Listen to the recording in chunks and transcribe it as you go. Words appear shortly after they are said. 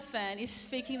husband is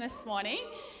speaking this morning.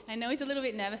 I know he's a little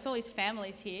bit nervous. All his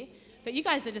family's here, but you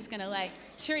guys are just going to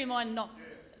cheer him on, not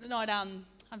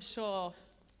I'm sure,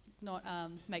 not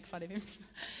make fun of him.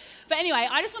 But anyway,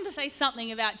 I just want to say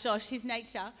something about Josh, his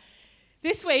nature.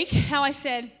 This week, how I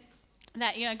said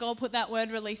that, God put that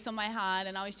word release on my heart,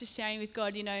 and I was just sharing with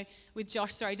God, with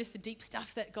Josh, just the deep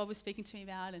stuff that God was speaking to me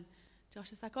about, and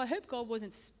Josh is like, I hope God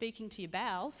wasn't speaking to your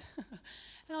bowels.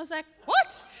 And I was like,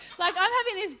 what? I'm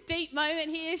having this deep moment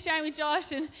here sharing with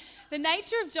Josh, and the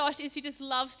nature of Josh is he just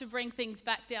loves to bring things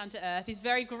back down to earth. He's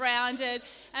very grounded,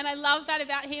 and I love that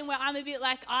about him, where I'm a bit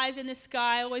like eyes in the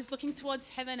sky, always looking towards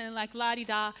heaven and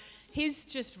la-di-da. He's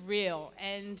just real,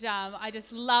 and I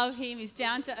just love him. He's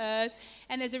down to earth,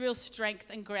 and there's a real strength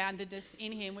and groundedness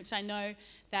in him, which I know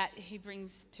that he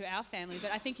brings to our family, but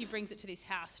I think he brings it to this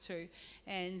house too.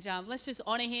 And let's just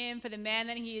honour him for the man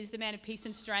that he is, the man of peace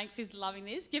and strength. He's loving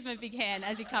this. Give him a big hand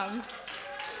as he comes.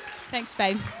 Thanks,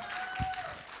 babe.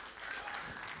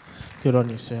 Good on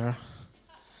you, Sarah.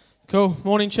 Cool.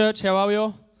 Morning, church. How are we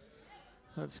all?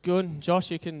 That's good.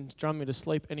 Josh, you can drum me to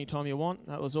sleep anytime you want.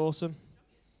 That was awesome.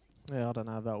 Yeah, I don't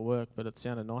know if that'll work, but it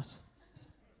sounded nice.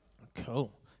 Cool.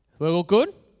 We're all good?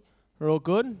 We're all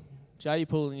good? Jay, you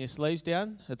pulling your sleeves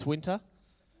down? It's winter.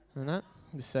 And that?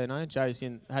 Just so you know, Jay's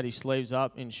had his sleeves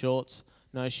up in shorts,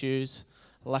 no shoes.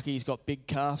 Lucky he's got big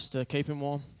calves to keep him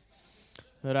warm.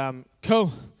 But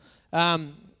cool.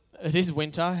 It is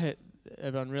winter.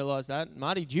 Everyone realise that.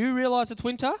 Marty, do you realise it's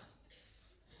winter?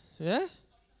 Yeah?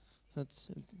 I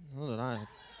don't know.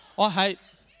 I hate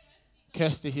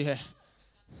Kirsty, yeah.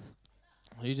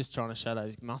 You're just trying to show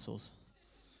those muscles.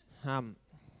 Anyway,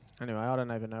 I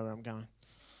don't even know where I'm going.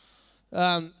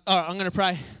 All right, I'm going to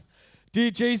pray.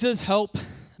 Dear Jesus, help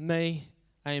me.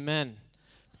 Amen.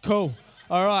 Cool.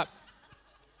 All right.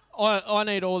 I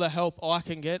need all the help I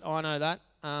can get. I know that.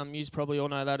 You probably all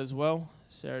know that as well.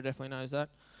 Sarah definitely knows that.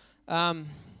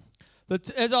 But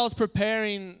as I was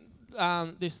preparing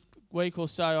this week or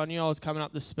so, I knew I was coming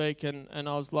up to speak, and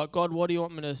I was like, God, what do you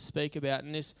want me to speak about?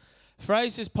 And this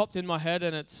phrase just popped in my head,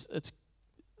 and it's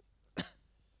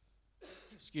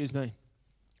excuse me,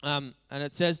 and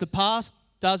it says, the past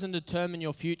doesn't determine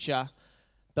your future,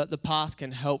 but the past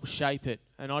can help shape it.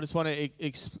 And I just want to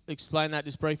explain that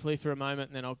just briefly for a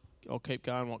moment, and then I'll keep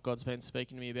going what God's been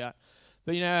speaking to me about.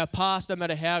 But our past, no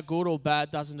matter how good or bad,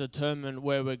 doesn't determine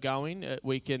where we're going.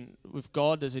 We can, with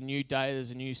God, there's a new day, there's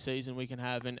a new season we can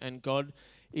have, and God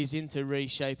is into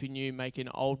reshaping you, making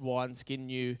old wineskin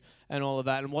new, and all of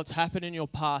that. And what's happened in your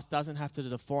past doesn't have to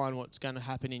define what's going to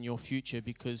happen in your future,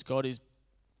 because God is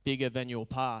bigger than your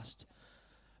past.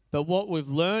 But what we've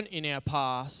learned in our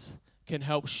past can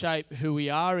help shape who we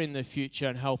are in the future,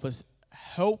 and help us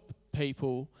help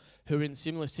people who are in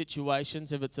similar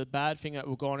situations. If it's a bad thing that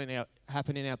will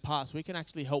happen in our past, we can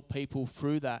actually help people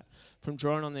through that, from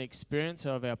drawing on the experience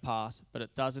of our past, but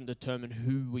it doesn't determine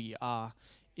who we are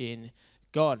in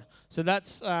God. So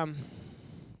that's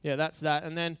that's that.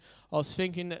 And then I was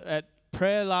thinking at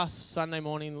prayer last Sunday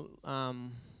morning,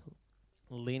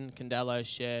 Lynn Candello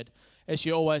shared, as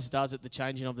she always does at the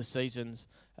changing of the seasons,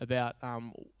 about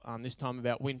this time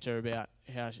about winter, about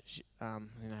how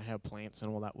how plants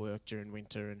and all that work during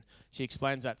winter, and she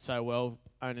explains that so well.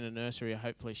 Owning a nursery,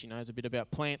 hopefully she knows a bit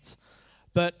about plants.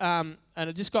 But and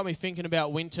it just got me thinking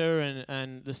about winter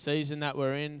and the season that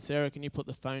we're in. Sarah, can you put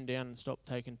the phone down and stop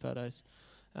taking photos?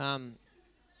 And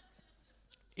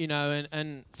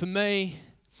for me,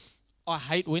 I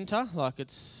hate winter. I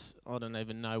don't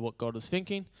even know what God was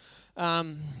thinking.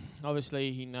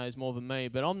 Obviously, he knows more than me,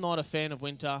 but I'm not a fan of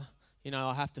winter.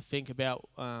 I have to think about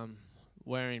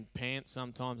wearing pants.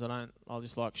 Sometimes I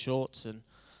just like shorts, and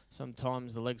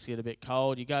sometimes the legs get a bit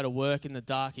cold. You go to work in the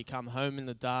dark, you come home in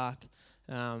the dark.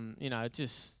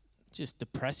 Just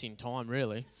depressing time,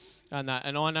 really. And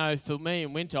I know for me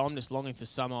in winter, I'm just longing for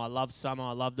summer. I love summer.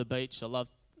 I love the beach. I love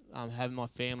having my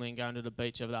family and going to the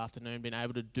beach over the afternoon, being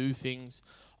able to do things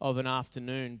of an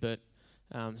afternoon. But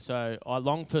so I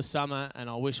long for summer, and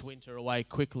I wish winter away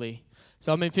quickly.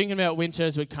 So I've been thinking about winter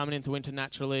as we're coming into winter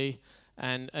naturally.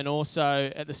 And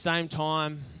also at the same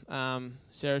time,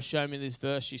 Sarah showed me this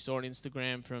verse she saw on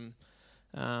Instagram from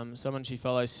someone she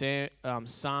follows.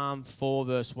 Psalm 4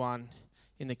 verse 1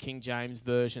 in the King James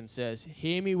Version says,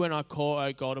 "Hear me when I call,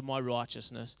 O God of my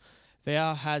righteousness.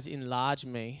 Thou hast enlarged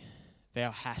me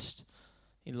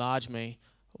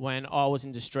when I was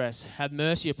in distress. Have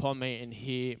mercy upon me and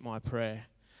hear my prayer."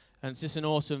 And it's just an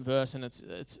awesome verse, and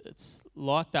it's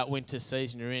like that winter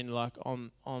season you're in. Like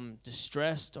I'm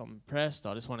distressed, I'm pressed,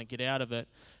 I just want to get out of it.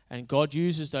 And God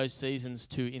uses those seasons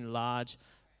to enlarge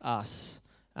us.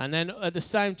 And then at the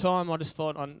same time, I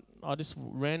just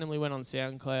randomly went on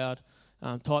SoundCloud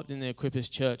typed in the Equippers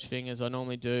Church thing as I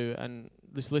normally do, and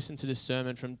just listened to this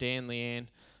sermon from Dan Leanne.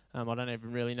 I don't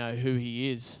even really know who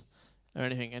he is or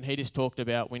anything, and he just talked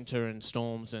about winter and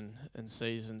storms and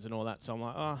seasons and all that. So I'm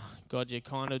like, oh, God, you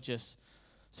kind of just...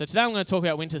 So today I'm going to talk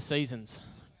about winter seasons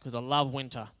because I love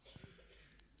winter.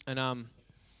 And,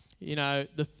 you know,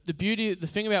 the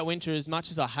thing about winter, as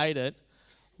much as I hate it,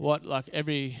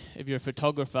 if you're a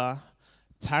photographer,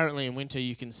 apparently in winter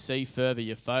you can see further.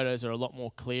 Your photos are a lot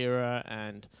more clearer,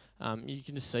 and you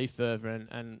can just see further.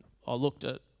 And I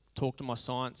talked to my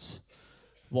science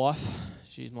wife.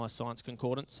 She's my science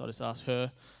concordance. I just ask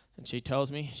her, and she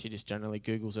tells me. She just generally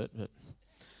Googles it. But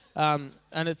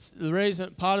and it's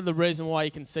part of the reason why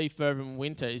you can see further in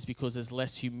winter is because there's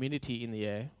less humidity in the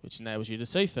air, which enables you to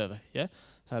see further. Yeah,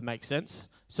 makes sense.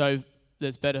 So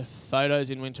there's better photos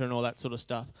in winter and all that sort of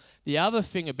stuff. The other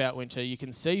thing about winter, you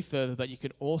can see further, but you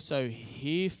can also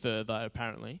hear further,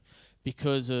 apparently,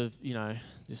 because of, you know,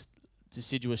 this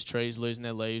deciduous trees losing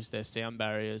their leaves, their sound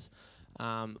barriers.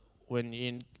 When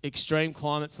in extreme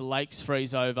climates, the lakes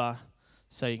freeze over,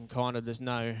 so you can there's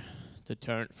no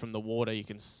deterrent from the water. You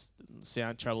can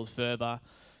sound travels further.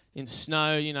 In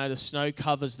snow, you know, the snow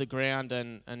covers the ground,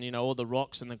 and you know, all the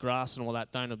rocks and the grass and all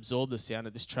that don't absorb the sound.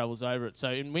 It just travels over it. So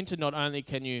in winter, not only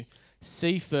can you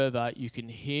see further, you can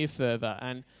hear further.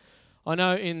 And I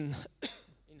know in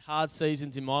hard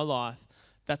seasons in my life,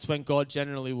 that's when God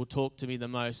generally will talk to me the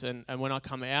most. And when I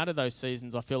come out of those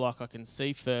seasons, I feel like I can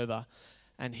see further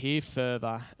and hear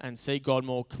further and see God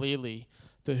more clearly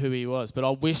for who he was. But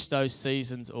I wish those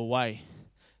seasons away.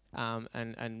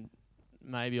 And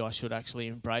maybe I should actually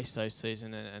embrace those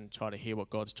seasons and try to hear what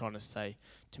God's trying to say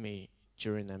to me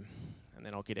during them. And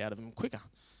then I'll get out of them quicker.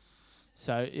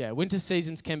 So, yeah, winter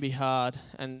seasons can be hard.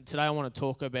 And today I want to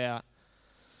talk about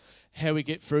how we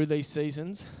get through these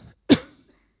seasons.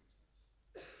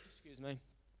 Excuse me.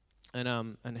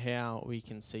 And how we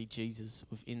can see Jesus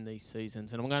within these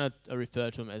seasons. And I'm going to refer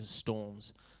to them as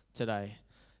storms today.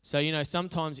 So, you know,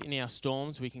 sometimes in our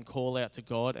storms we can call out to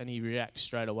God and he reacts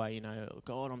straight away. You know,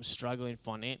 God, I'm struggling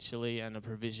financially, and a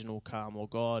provision will come. Or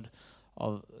God,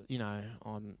 I'm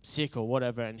sick or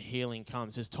whatever, and healing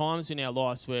comes. There's times in our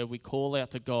lives where we call out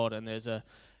to God and there's a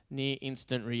near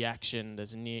instant reaction.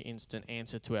 There's a near instant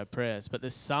answer to our prayers. But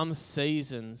there's some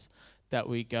seasons that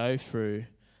we go through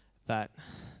that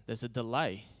there's a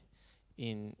delay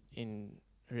in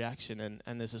reaction,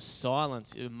 and there's a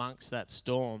silence amongst that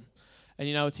storm. And,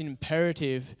 you know, it's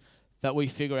imperative that we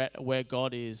figure out where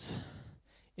God is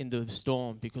in the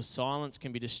storm, because silence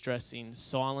can be distressing,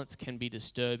 silence can be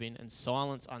disturbing, and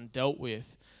silence undealt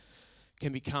with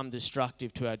can become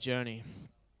destructive to our journey.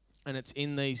 And it's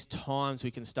in these times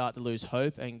we can start to lose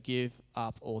hope and give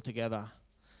up altogether.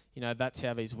 You know, that's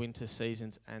how these winter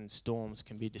seasons and storms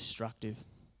can be destructive.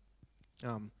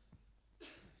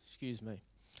 Excuse me.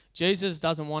 Jesus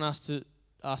doesn't want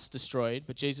us destroyed,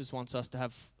 but Jesus wants us to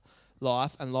have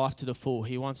life, and life to the full.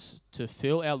 He wants to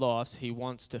fill our lives. He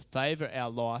wants to favor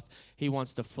our life. He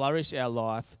wants to flourish our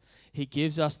life. He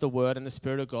gives us the word and the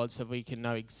Spirit of God so we can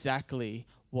know exactly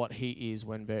what he is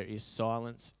when there is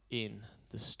silence in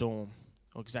the storm,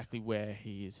 or exactly where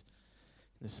he is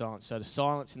in the silence. So the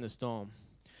silence in the storm.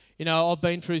 You know, I've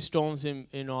been through storms in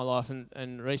my life,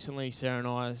 and recently Sarah and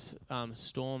I's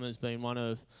storm has been one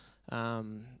of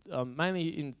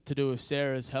mainly to do with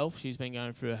Sarah's health. She's been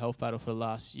going through a health battle for the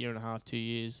last 1.5 2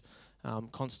 years,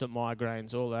 constant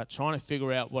migraines, all that, trying to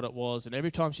figure out what it was. And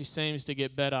every time she seems to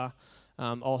get better,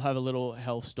 I'll have a little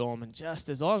health storm. And just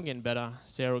as I'm getting better,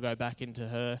 Sarah will go back into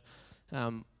her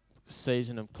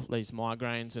season of these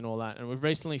migraines and all that. And we've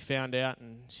recently found out,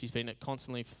 and she's been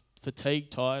constantly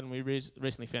fatigued, tired, and we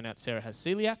recently found out Sarah has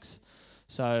celiacs.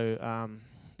 So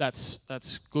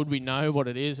that's good. We know what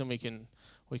it is, and we can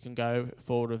go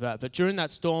forward with that. But during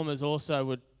that storm, as also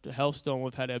with the health storm,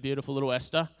 we've had our beautiful little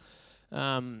Esther,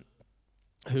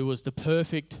 who was the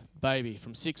perfect baby.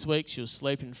 From 6 weeks, she was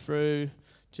sleeping through,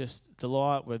 just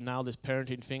delight. We've nailed this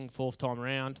parenting thing 4th time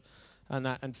around.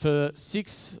 And for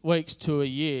 6 weeks to a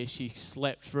year, she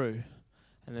slept through.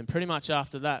 And then pretty much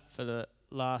after that, for the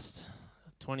last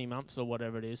 20 months or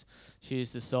whatever it is, she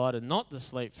has decided not to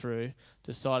sleep through,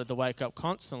 decided to wake up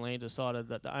constantly, decided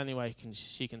that the only way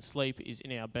she can sleep is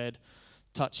in our bed,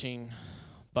 touching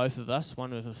both of us,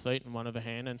 one with her feet and one with her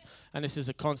hand. And this is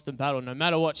a constant battle. No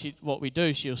matter what we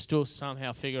do, she'll still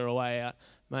somehow figure a way out.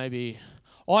 Maybe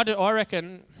I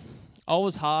reckon I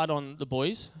was hard on the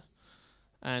boys,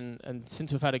 and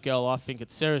since we've had a girl, I think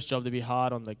it's Sarah's job to be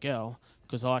hard on the girl,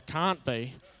 because I can't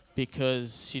be,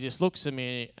 because she just looks at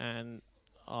me and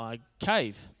I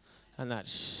cave, and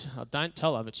that I don't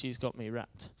tell her, but she's got me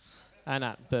wrapped, and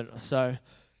that. But so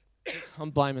I'm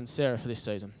blaming Sarah for this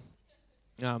season.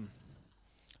 But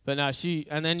no,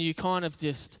 and then you kind of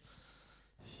just,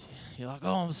 you're like,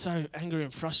 oh, I'm so angry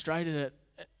and frustrated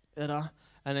at her.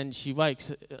 And then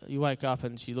you wake up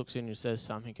and she looks in and says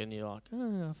something and you're like,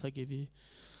 oh, I forgive you.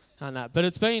 And that. But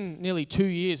it's been nearly 2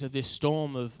 years of this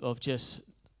storm of just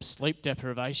sleep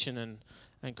deprivation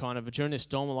and kind of during this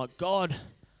storm, we're like, God,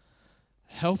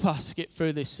 help us get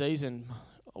through this season.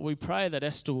 We pray that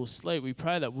Esther will sleep. We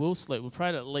pray that we'll sleep. We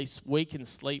pray that at least we can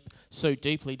sleep so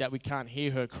deeply that we can't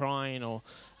hear her crying or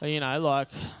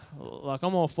like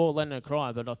I'm all for letting her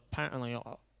cry, but apparently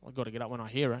I've got to get up when I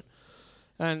hear it.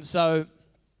 And so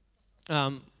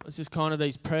it's just kind of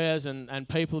these prayers and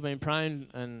people have been praying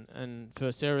and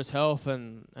for Sarah's health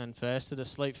and for Esther to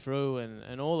sleep through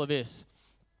and all of this.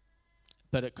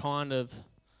 But it kind of,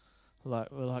 we're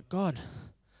like, God,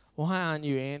 why aren't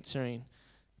you answering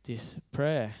this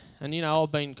prayer? And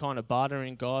I've been kind of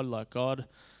bartering God, like, God,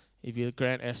 if you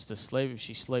grant Esther sleep, if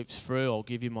she sleeps through, I'll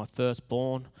give you my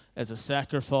firstborn as a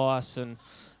sacrifice and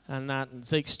that. And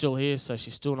Zeke's still here, so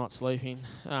she's still not sleeping.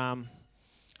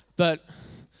 But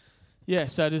yeah,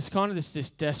 so there's kind of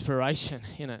this desperation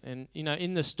in it. And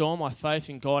in the storm, my faith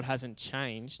in God hasn't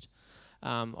changed.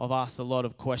 I've asked a lot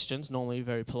of questions, normally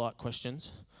very polite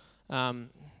questions. In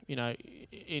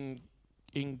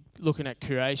looking at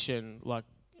creation, like,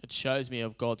 it shows me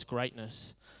of God's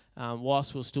greatness.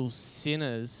 Whilst we're still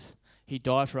sinners, he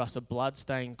died for us. A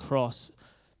blood-stained cross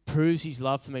proves his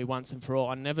love for me once and for all.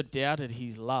 I never doubted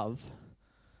his love.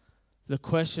 The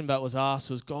question that was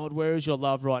asked was, God, where is your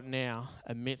love right now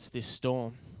amidst this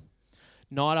storm?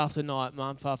 Night after night,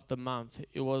 month after month,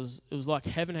 it was like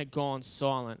heaven had gone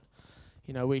silent.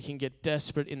 We can get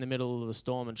desperate in the middle of the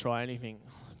storm and try anything.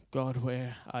 God,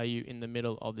 where are you in the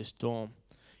middle of this storm?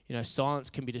 Silence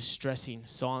can be distressing,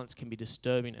 silence can be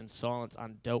disturbing, and silence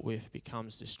undealt with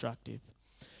becomes destructive.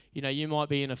 You might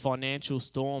be in a financial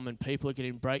storm and people are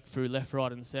getting breakthrough left,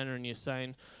 right, and center, and you're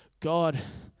saying, God,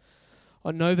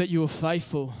 I know that you are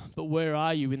faithful, but where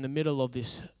are you in the middle of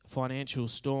this financial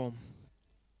storm?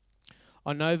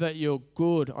 I know that you're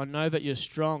good, I know that you're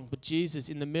strong, but Jesus,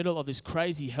 in the middle of this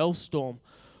crazy health storm,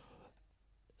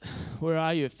 where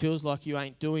are you? It feels like you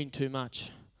ain't doing too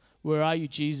much. Where are you,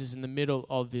 Jesus, in the middle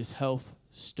of this health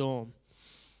storm?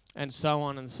 And so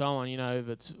on and so on. If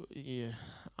it's your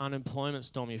unemployment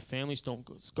storm, your family storm.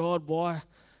 God, why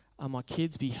are my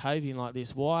kids behaving like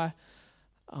this? Why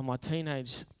are my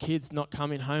teenage kids not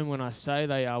coming home when I say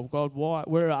they are? God, why?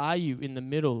 Where are you in the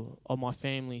middle of my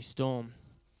family storm?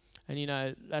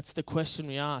 And that's the question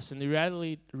we ask. And the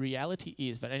reality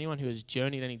is that anyone who has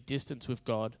journeyed any distance with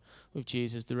God, with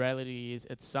Jesus, the reality is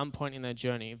at some point in their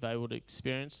journey they would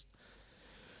experience,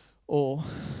 or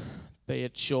be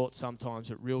it short sometimes,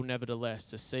 but real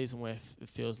nevertheless, a season where it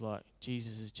feels like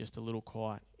Jesus is just a little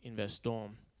quiet in their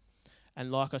storm. And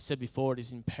like I said before, it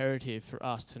is imperative for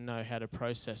us to know how to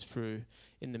process through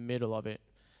in the middle of it.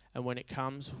 And when it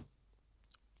comes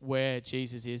where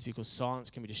Jesus is, because silence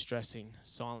can be distressing,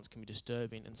 silence can be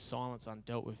disturbing, and silence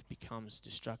undealt with becomes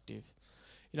destructive.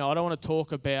 I don't want to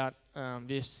talk about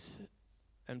this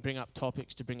and bring up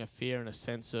topics to bring a fear and a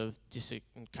sense of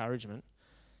disencouragement.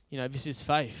 This is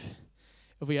faith.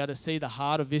 If we are to see the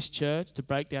heart of this church, to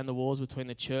break down the walls between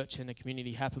the church and the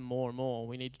community happen more and more,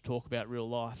 we need to talk about real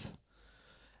life.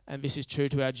 And this is true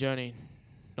to our journey.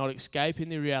 Not escaping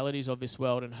the realities of this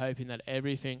world and hoping that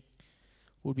everything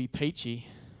would be peachy.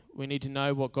 We need to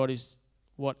know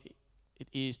what it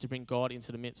is to bring God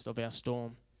into the midst of our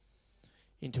storm,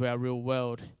 into our real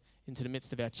world, into the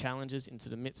midst of our challenges, into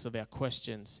the midst of our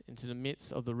questions, into the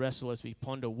midst of the wrestle as we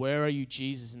ponder, where are you,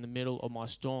 Jesus, in the middle of my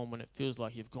storm when it feels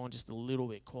like you've gone just a little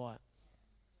bit quiet?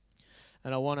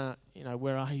 And I want to,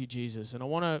 where are you, Jesus? And I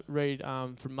want to read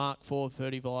from Mark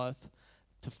 4:35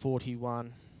 to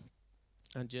 41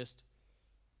 and just,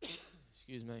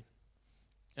 excuse me,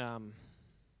 I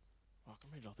can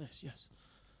read it like this, yes.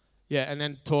 Yeah, and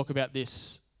then talk about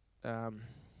this, into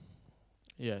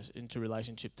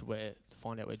relationship to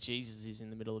find out where Jesus is in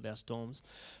the middle of our storms.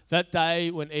 That day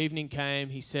when evening came,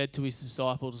 he said to his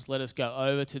disciples, let us go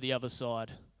over to the other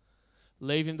side.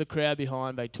 Leaving the crowd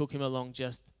behind, they took him along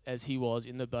just as he was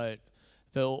in the boat.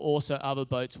 There were also other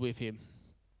boats with him.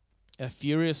 A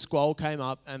furious squall came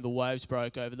up and the waves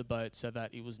broke over the boat so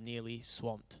that it was nearly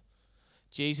swamped.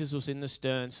 Jesus was in the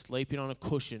stern, sleeping on a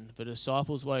cushion. The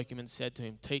disciples woke him and said to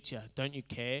him, Teacher, don't you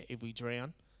care if we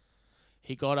drown?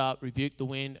 He got up, rebuked the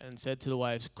wind, and said to the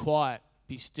waves, Quiet,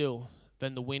 be still.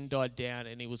 Then the wind died down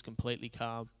and he was completely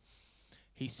calm.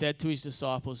 He said to his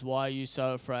disciples, Why are you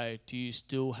so afraid? Do you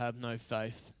still have no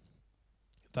faith?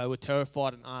 They were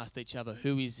terrified and asked each other,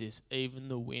 Who is this? Even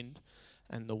the wind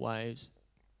and the waves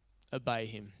obey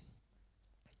him.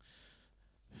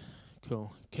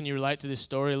 Cool. Can you relate to this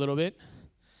story a little bit?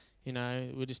 You know,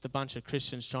 we're just a bunch of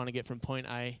Christians trying to get from point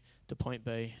A to point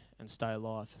B and stay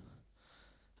alive.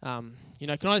 You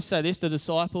know, can I just say this? The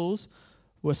disciples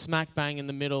were smack bang in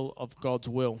the middle of God's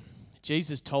will.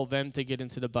 Jesus told them to get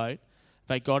into the boat.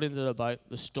 They got into the boat.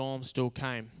 The storm still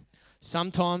came.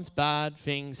 Sometimes bad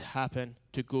things happen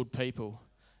to good people.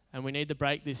 And we need to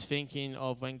break this thinking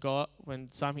of when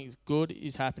something good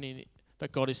is happening,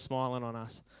 that God is smiling on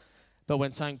us. But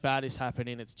when something bad is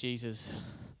happening, it's Jesus,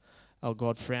 oh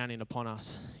God, frowning upon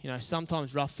us. You know,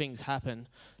 sometimes rough things happen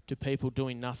to people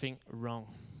doing nothing wrong.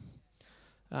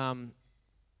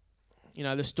 You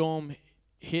know, the storm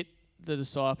hit the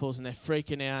disciples and they're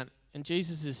freaking out, and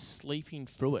Jesus is sleeping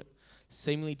through it,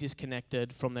 seemingly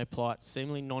disconnected from their plight,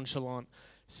 seemingly nonchalant,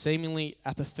 seemingly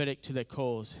apathetic to their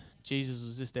cause. Jesus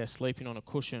was just there sleeping on a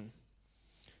cushion.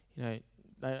 You know,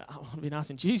 I've been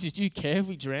asking, Jesus, do you care if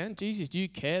we drown? Jesus, do you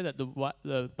care that the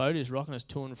boat is rocking us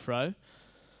to and fro?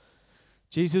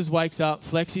 Jesus wakes up,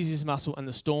 flexes his muscle, and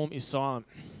the storm is silent.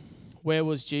 Where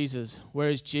was Jesus? Where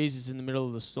is Jesus in the middle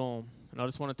of the storm? And I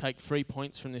just want to take 3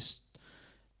 points from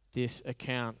this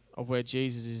account of where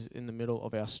Jesus is in the middle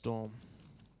of our storm.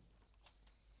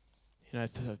 You know,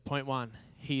 point 1,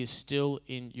 he is still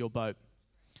in your boat.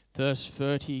 Verse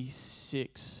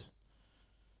 36.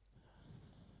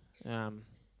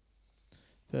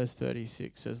 Verse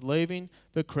 36 says, leaving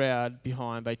the crowd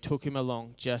behind, they took him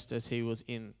along just as he was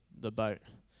in the boat.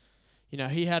 You know,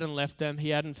 he hadn't left them. He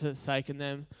hadn't forsaken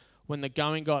them. When the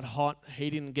going got hot, he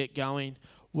didn't get going.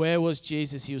 Where was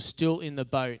Jesus? He was still in the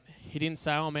boat. He didn't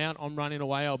say, I'm out, I'm running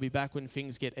away, I'll be back when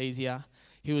things get easier.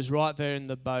 He was right there in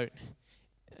the boat.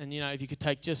 And, you know, if you could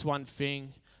take just one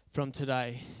thing from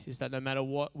today, is that no matter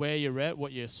where you're at,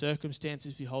 what your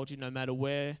circumstances behold you, no matter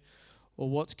where or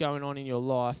what's going on in your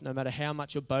life, no matter how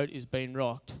much your boat is being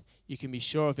rocked, you can be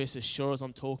sure of this, as sure as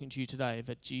I'm talking to you today,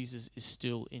 that Jesus is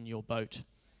still in your boat.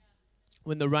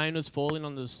 When the rain was falling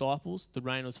on the disciples, the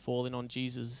rain was falling on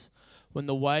Jesus. When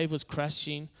the wave was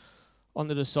crashing on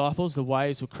the disciples, the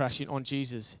waves were crashing on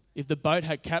Jesus. If the boat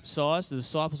had capsized, the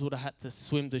disciples would have had to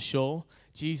swim to shore.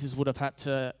 Jesus would have had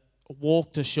to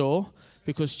walk to shore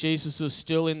because Jesus was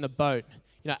still in the boat.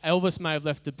 You know, Elvis may have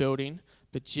left the building,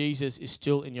 but Jesus is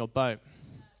still in your boat.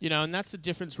 You know, and that's the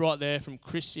difference right there from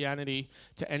Christianity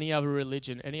to any other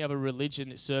religion. Any other religion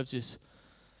that serves this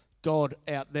God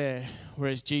out there,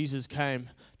 whereas Jesus came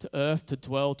to earth to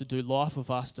dwell, to do life with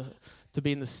us, to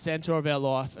be in the center of our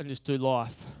life and just do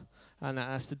life. And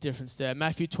that's the difference there.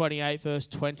 Matthew 28 verse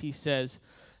 20 says,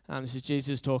 this is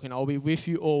Jesus talking, I'll be with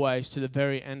you always to the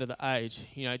very end of the age.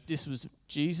 You know,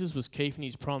 Jesus was keeping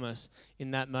his promise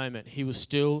in that moment. He was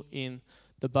still in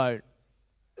the boat.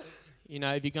 You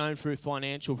know, if you're going through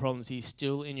financial problems, he's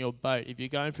still in your boat. If you're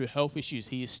going through health issues,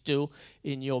 he is still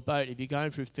in your boat. If you're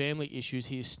going through family issues,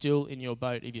 he is still in your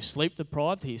boat. If you're sleep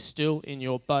deprived, he is still in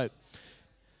your boat.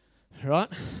 Right?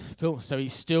 Cool. So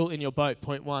he's still in your boat,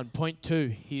 point 1. Point 2,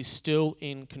 he's still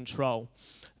in control.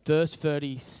 Verse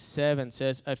 37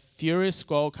 says, a furious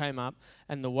squall came up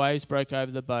and the waves broke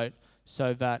over the boat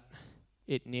so that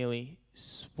it nearly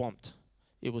swamped.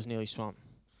 It was nearly swamped.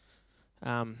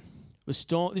 This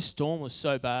storm was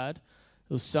so bad,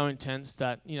 it was so intense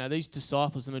that, you know, these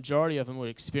disciples, the majority of them were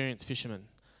experienced fishermen.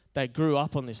 They grew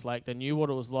up on this lake. They knew what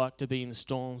it was like to be in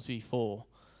storms before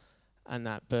and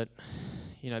that. But,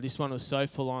 you know, this one was so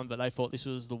full on, but they thought this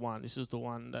was the one. This was the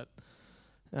one that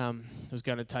was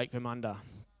going to take them under.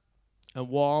 And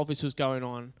while this was going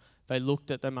on, they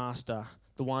looked at the master,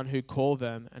 the one who called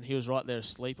them, and he was right there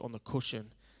asleep on the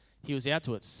cushion. He was out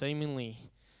to it, seemingly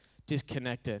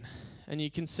disconnected. And you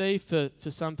can see for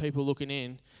some people looking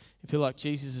in, you feel like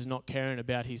Jesus is not caring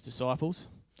about his disciples.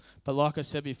 But like I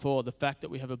said before, the fact that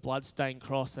we have a blood-stained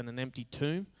cross and an empty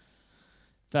tomb,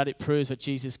 that it proves that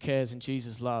Jesus cares and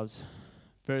Jesus loves.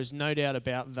 There is no doubt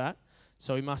about that.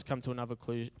 So we must come to another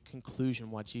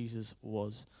conclusion why Jesus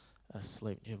was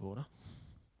asleep. Do you have water?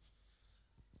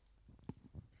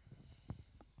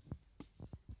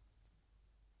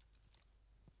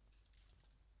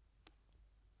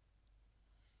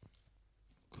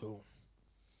 Cool.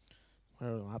 Where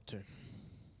are we up to?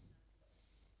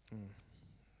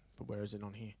 But where is it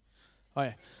on here? Oh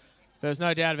yeah. There's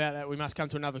no doubt about that. We must come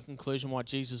to another conclusion why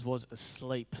Jesus was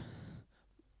asleep.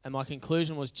 And my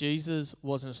conclusion was Jesus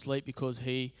wasn't asleep because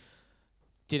he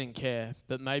didn't care,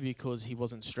 but maybe because he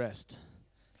wasn't stressed.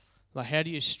 Like, how do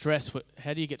you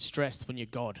get stressed when you're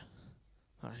God?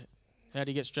 Like, how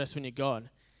do you get stressed when you're God?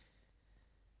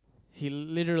 He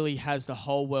literally has the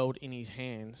whole world in his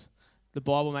hands, the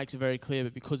Bible makes it very clear,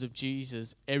 but because of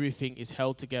Jesus, everything is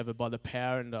held together by the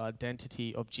power and the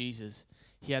identity of Jesus.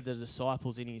 He had the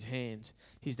disciples in his hands.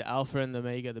 He's the Alpha and the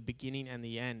Omega, the beginning and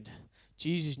the end.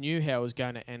 Jesus knew how it was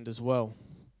going to end as well.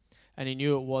 And he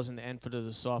knew it wasn't the end for the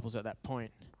disciples at that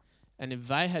point. And if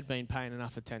they had been paying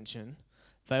enough attention,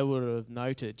 they would have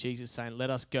noted Jesus saying, let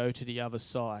us go to the other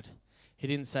side. He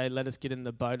didn't say, let us get in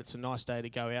the boat. It's a nice day to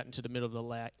go out into the middle of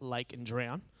the lake and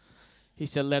drown. He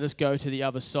said, let us go to the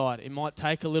other side. It might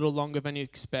take a little longer than you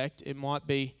expect. It might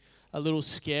be a little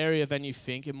scarier than you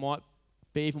think. It might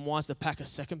be even wise to pack a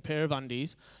second pair of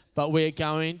undies. But we're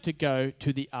going to go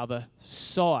to the other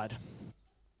side.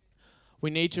 We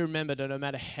need to remember that no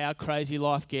matter how crazy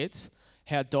life gets,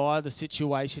 how dire the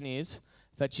situation is,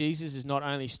 that Jesus is not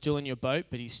only still in your boat,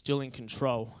 but he's still in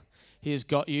control. He has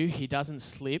got you. He doesn't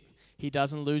slip. He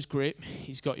doesn't lose grip.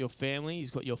 He's got your family.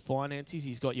 He's got your finances.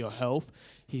 He's got your health.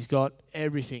 He's got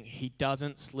everything. He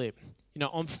doesn't slip. You know,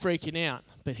 I'm freaking out,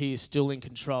 but he is still in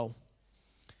control.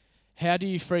 How do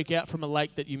you freak out from a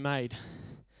lake that you made?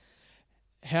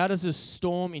 How does a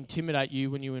storm intimidate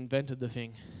you when you invented the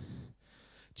thing?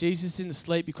 Jesus didn't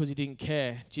sleep because he didn't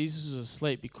care. Jesus was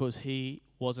asleep because he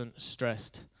wasn't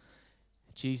stressed.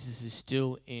 Jesus is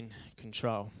still in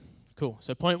control. Cool.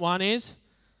 So point 1 is,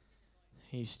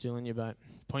 he's still in your boat.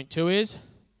 Point 2 is,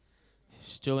 he's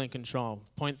still in control.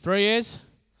 Point 3 is,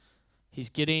 he's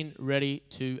getting ready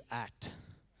to act.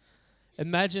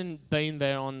 Imagine being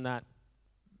there on that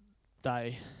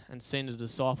day and seeing the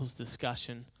disciples'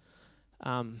 discussion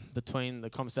between the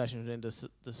conversation between the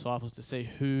disciples to see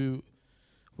who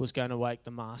was going to wake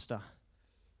the master.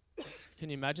 Can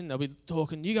you imagine? They'll be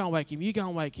talking, you go and wake him, you go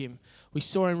and wake him. We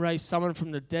saw him raise someone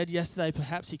from the dead yesterday.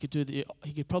 Perhaps he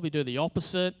could probably do the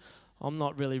opposite. I'm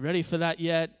not really ready for that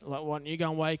yet. Like, why don't you go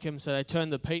and wake him? So they turn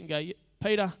to Pete and go,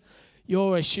 Peter, you're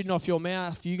always shooting off your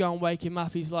mouth. You go and wake him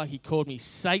up. He's like, he called me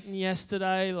Satan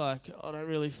yesterday. Like, I don't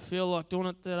really feel like doing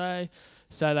it today.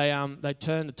 So they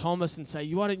turn to Thomas and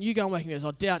say, why don't you go and wake him? He goes,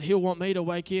 I doubt he'll want me to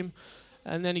wake him.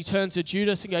 And then he turns to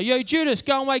Judas and goes, yo, Judas,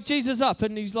 go and wake Jesus up.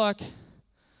 And he's like,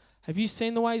 have you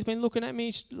seen the way he's been looking at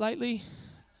me lately?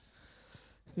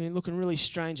 He's been looking really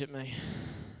strange at me.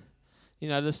 You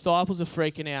know, the disciples are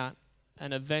freaking out,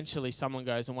 and eventually someone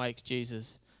goes and wakes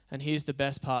Jesus. And here's the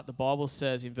best part. The Bible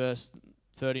says in verse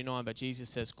 39, but Jesus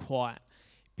says, quiet,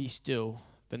 be still.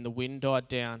 Then the wind died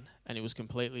down, and it was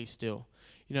completely still.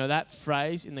 You know, that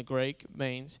phrase in the Greek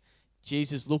means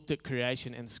Jesus looked at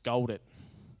creation and scolded.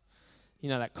 You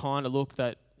know, that kind of look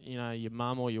that, you know, your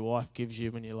mum or your wife gives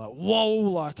you when you're like, whoa,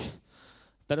 like,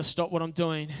 better stop what I'm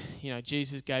doing. You know,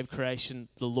 Jesus gave creation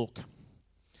the look,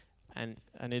 and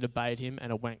it obeyed him,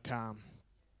 and it went calm.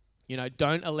 You know,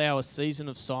 don't allow a season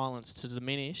of silence to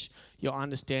diminish your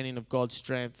understanding of God's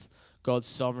strength, God's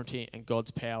sovereignty, and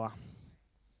God's power.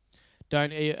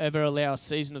 Don't ever allow a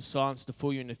season of silence to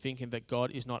fool you into thinking that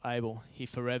God is not able. He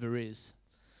forever is.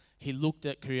 He looked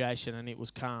at creation and it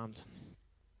was calmed.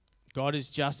 God is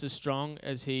just as strong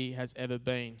as he has ever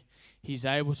been. He's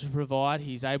able to provide.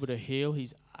 He's able to heal.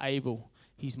 He's able.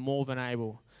 He's more than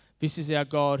able. This is our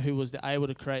God who was able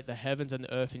to create the heavens and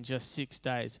the earth in just 6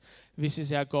 days. This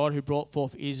is our God who brought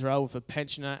forth Israel with a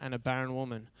pensioner and a barren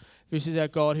woman. This is our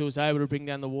God who was able to bring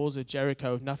down the walls of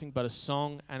Jericho with nothing but a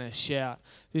song and a shout.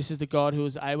 This is the God who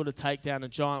was able to take down a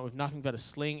giant with nothing but a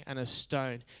sling and a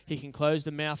stone. He can close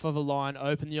the mouth of a lion,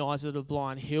 open the eyes of the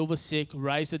blind, heal the sick,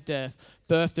 raise the deaf,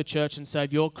 birth the church, and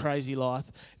save your crazy life.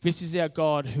 This is our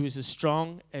God who is as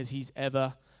strong as he's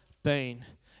ever been.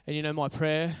 And you know, my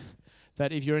prayer,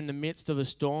 that if you're in the midst of a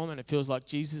storm and it feels like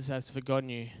Jesus has forgotten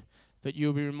you, that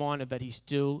you'll be reminded that he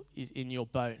still is in your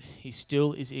boat. He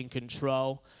still is in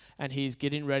control, and he is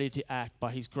getting ready to act.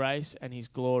 By his grace and his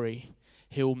glory,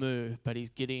 he'll move, but he's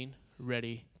getting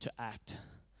ready to act.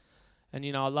 And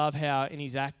you know, I love how in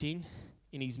his acting,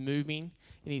 in his moving,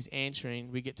 in his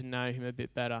answering, we get to know him a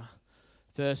bit better.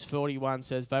 Verse 41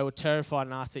 says, they were terrified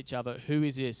and asked each other, who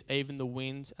is this? Even the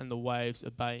winds and the waves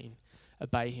obey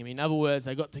him. In other words,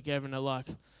 they got together and they're like,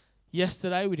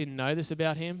 yesterday we didn't know this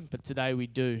about him, but today we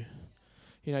do.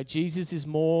 You know, Jesus is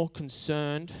more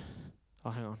concerned. Oh,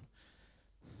 hang on.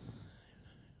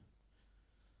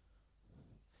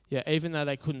 Yeah, even though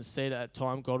they couldn't see it at that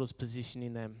time, God was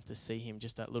positioning them to see him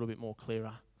just that little bit more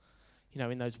clearer. You know,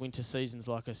 in those winter seasons,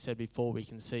 like I said before, we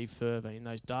can see further. In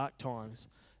those dark times,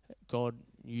 God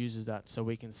uses that so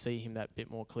we can see him that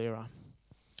bit more clearer.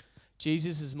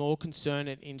 Jesus is more concerned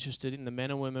and interested in the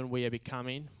men and women we are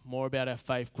becoming, more about our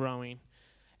faith growing,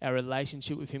 our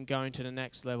relationship with him going to the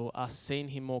next level, us seeing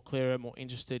him more clearer, more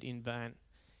interested in that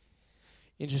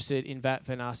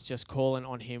than us just calling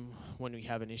on him when we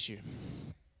have an issue.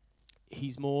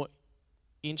 He's more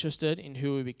interested in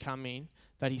who we're becoming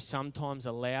that he sometimes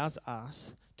allows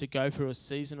us to go through a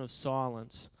season of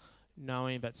silence,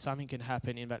 knowing that something can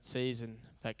happen in that season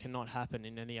that cannot happen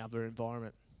in any other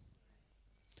environment.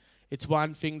 It's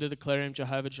one thing to declare him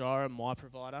Jehovah Jireh, my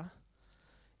provider,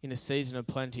 in a season of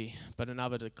plenty, but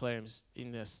another to declare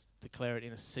it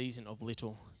in a season of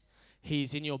little.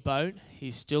 He's in your boat,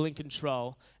 he's still in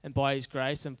control, and by his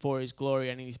grace and for his glory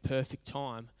and in his perfect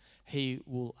time, he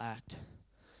will act.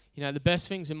 You know, the best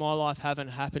things in my life haven't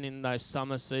happened in those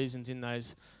summer seasons, in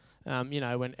those,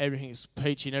 when everything's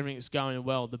peachy and everything's going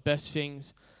well. The best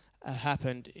things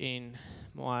happened in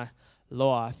my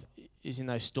life is in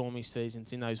those stormy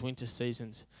seasons, in those winter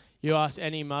seasons. You ask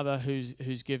any mother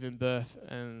who's given birth,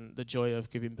 and the joy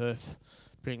of giving birth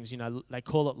brings, they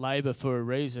call it labour for a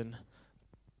reason,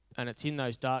 and it's in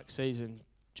those dark seasons,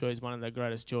 joy is one of their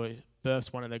greatest joys,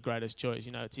 birth's one of their greatest joys.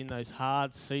 It's in those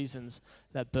hard seasons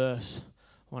that birth's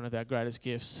one of our greatest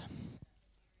gifts.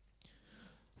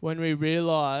 When we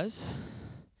realise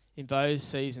in those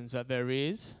seasons that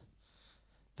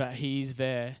he's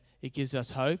there, it gives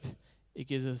us hope, it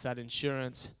gives us that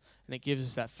insurance, and it gives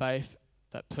us that faith,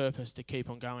 that purpose to keep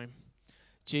on going.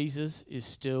 Jesus is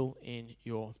still in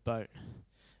your boat.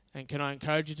 And can I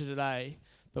encourage you today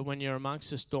that when you're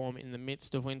amongst a storm in the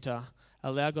midst of winter,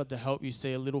 allow God to help you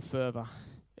see a little further.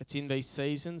 It's in these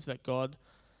seasons that God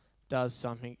does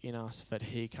something in us that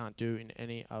he can't do in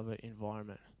any other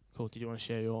environment. Cool. Did you want to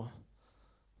share your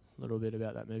little bit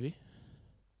about that movie?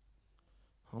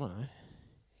 I don't know.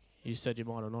 You said you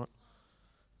might or not.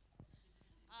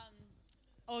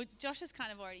 Josh has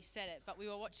kind of already said it, but we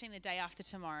were watching The Day After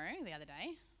Tomorrow the other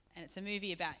day, and it's a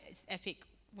movie about epic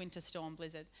winter storm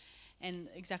blizzard, and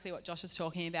exactly what Josh was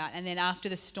talking about. And then after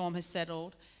the storm has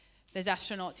settled, there's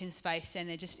astronauts in space, and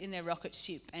they're just in their rocket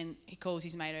ship, and he calls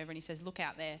his mate over and he says, "Look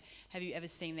out there, have you ever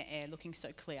seen the air looking so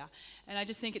clear?" And I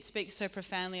just think it speaks so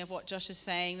profoundly of what Josh is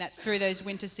saying, that through those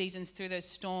winter seasons, through those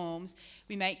storms,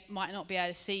 we might not be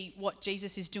able to see what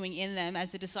Jesus is doing in them,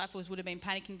 as the disciples would have been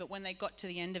panicking, but when they got to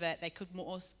the end of it, they could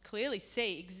more clearly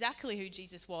see exactly who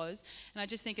Jesus was. And I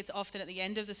just think it's often at the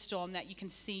end of the storm that you can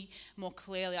see more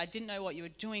clearly. I didn't know what you were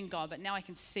doing, God, but now I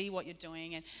can see what you're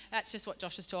doing. And that's just what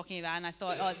Josh was talking about. And I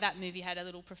thought, that movie had a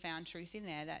little profound truth in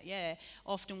there, that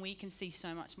often we can see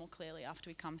so much more clearly after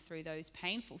we come through those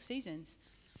painful seasons.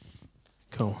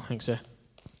 Cool, thanks sir.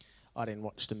 I didn't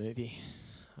watch the movie.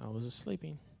 I was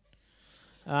sleeping.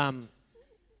 God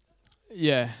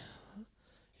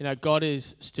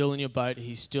is still in your boat,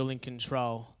 he's still in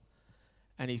control,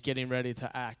 and he's getting ready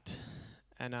to act.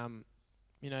 And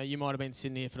you might have been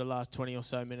sitting here for the last 20 or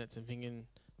so minutes and thinking,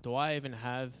 do I even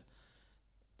have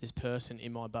this person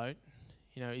in my boat?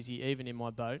 Is he even in my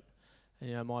boat? And,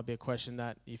 it might be a question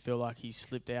that you feel like he's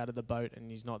slipped out of the boat and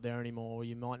he's not there anymore. Or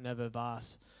you might never have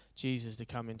asked Jesus to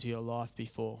come into your life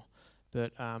before.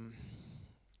 But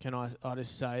can I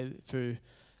just say, through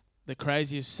the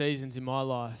craziest seasons in my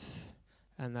life,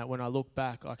 and that when I look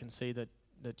back, I can see that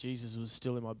Jesus was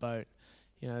still in my boat.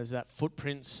 There's that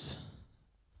footprints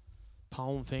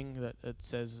poem thing that it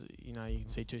says, you can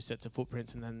see two sets of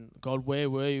footprints, and then, God, where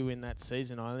were you in that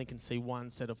season? I only can see one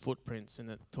set of footprints, and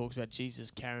it talks about Jesus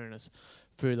carrying us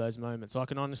through those moments. I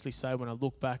can honestly say, when I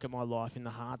look back at my life in the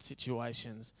hard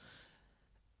situations,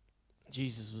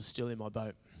 Jesus was still in my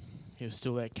boat. He was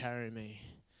still there carrying me,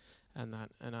 and that.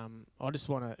 And I just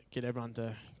want to get everyone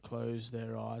to close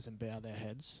their eyes and bow their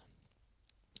heads.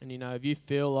 And if you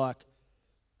feel like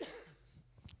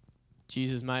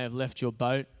Jesus may have left your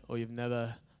boat, or you've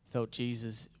never felt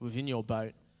Jesus within your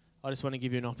boat, I just want to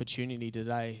give you an opportunity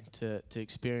today to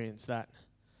experience that.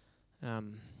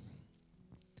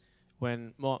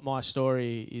 When my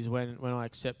story is when I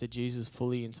accepted Jesus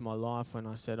fully into my life, when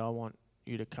I said, I want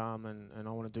you to come and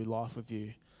I want to do life with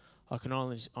you, I can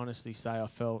honestly say I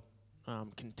felt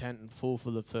content and full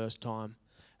for the first time.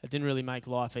 It didn't really make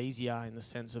life easier in the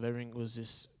sense of everything was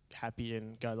just happy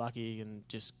and go lucky and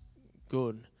just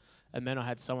good. And then I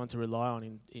had someone to rely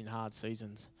on in hard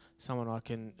seasons, someone I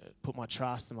can put my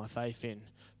trust and my faith in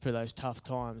for those tough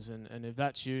times. And if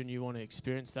that's you and you want to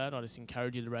experience that, I just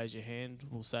encourage you to raise your hand.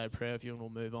 We'll say a prayer with you and we'll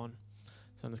move on.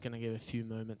 So I'm just going to give a few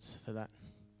moments for that.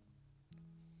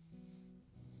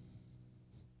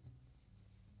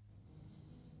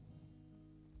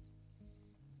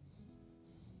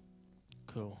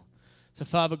 Cool. So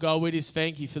Father God, we just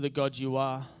thank you for the God you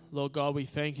are. Lord God, we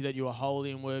thank you that you are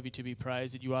holy and worthy to be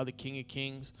praised, that you are the King of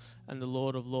Kings and the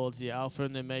Lord of Lords, the Alpha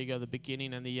and the Omega, the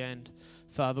beginning and the end.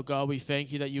 Father God, we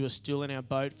thank you that you are still in our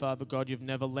boat. Father God, you've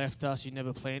never left us. You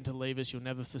never planned to leave us. You'll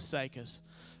never forsake us.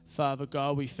 Father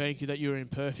God, we thank you that you're in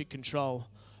perfect control.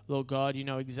 Lord God, you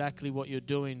know exactly what you're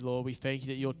doing, Lord. We thank you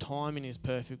that your timing is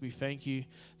perfect. We thank you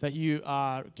that you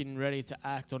are getting ready to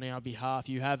act on our behalf.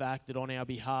 You have acted on our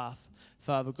behalf,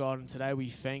 Father God, and today we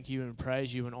thank you and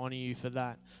praise you and honor you for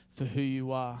that, for who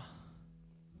you are.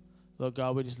 Lord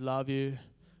God, we just love you.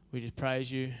 We just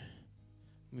praise you.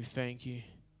 We thank you.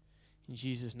 In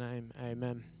Jesus' name,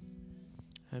 amen.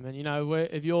 Amen. You know,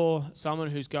 if you're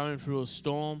someone who's going through a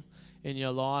storm in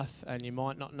your life and you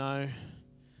might not know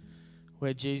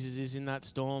where Jesus is in that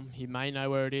storm, you may know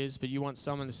where it is, but you want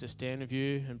someone to stand with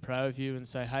you and pray with you and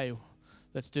say, hey,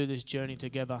 let's do this journey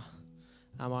together.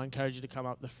 I encourage you to come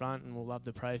up the front and we'll love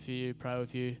to pray for you, pray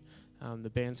with you. The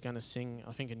band's going to sing,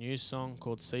 I think, a new song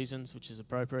called Seasons, which is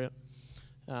appropriate.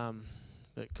 But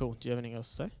cool. Do you have anything else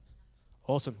to say?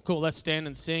 Awesome. Cool. Let's stand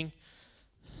and sing.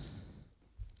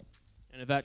 And if that